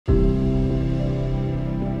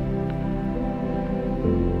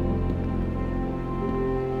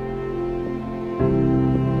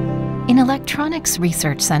Electronics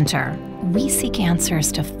Research Center, we seek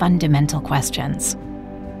answers to fundamental questions.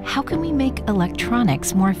 How can we make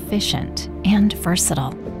electronics more efficient and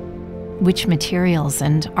versatile? Which materials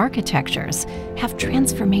and architectures have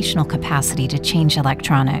transformational capacity to change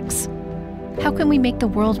electronics? How can we make the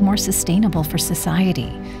world more sustainable for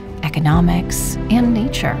society, economics, and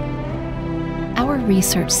nature? Our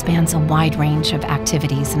research spans a wide range of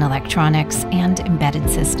activities in electronics and embedded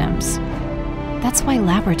systems. That's why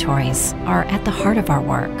laboratories are at the heart of our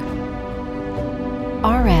work.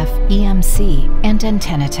 RF, EMC, and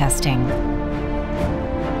antenna testing.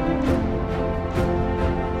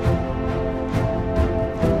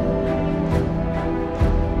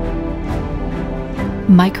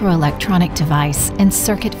 Microelectronic device and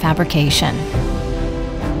circuit fabrication.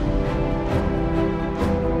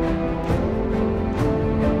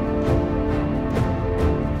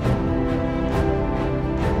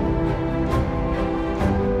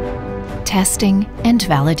 Testing and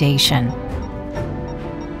validation.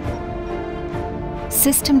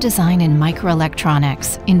 System design in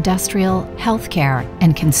microelectronics, industrial, healthcare,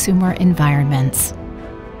 and consumer environments.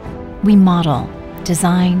 We model,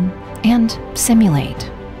 design, and simulate.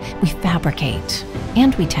 We fabricate,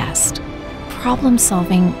 and we test. Problem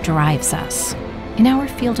solving drives us. In our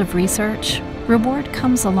field of research, reward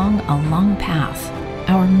comes along a long path.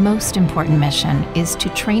 Our most important mission is to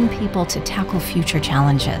train people to tackle future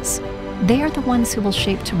challenges. They are the ones who will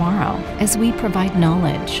shape tomorrow as we provide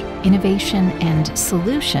knowledge, innovation, and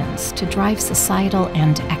solutions to drive societal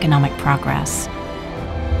and economic progress.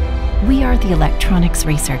 We are the Electronics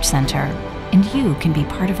Research Center, and you can be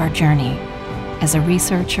part of our journey as a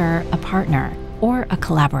researcher, a partner, or a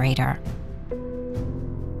collaborator.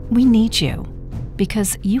 We need you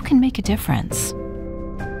because you can make a difference.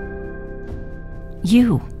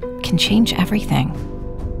 You can change everything.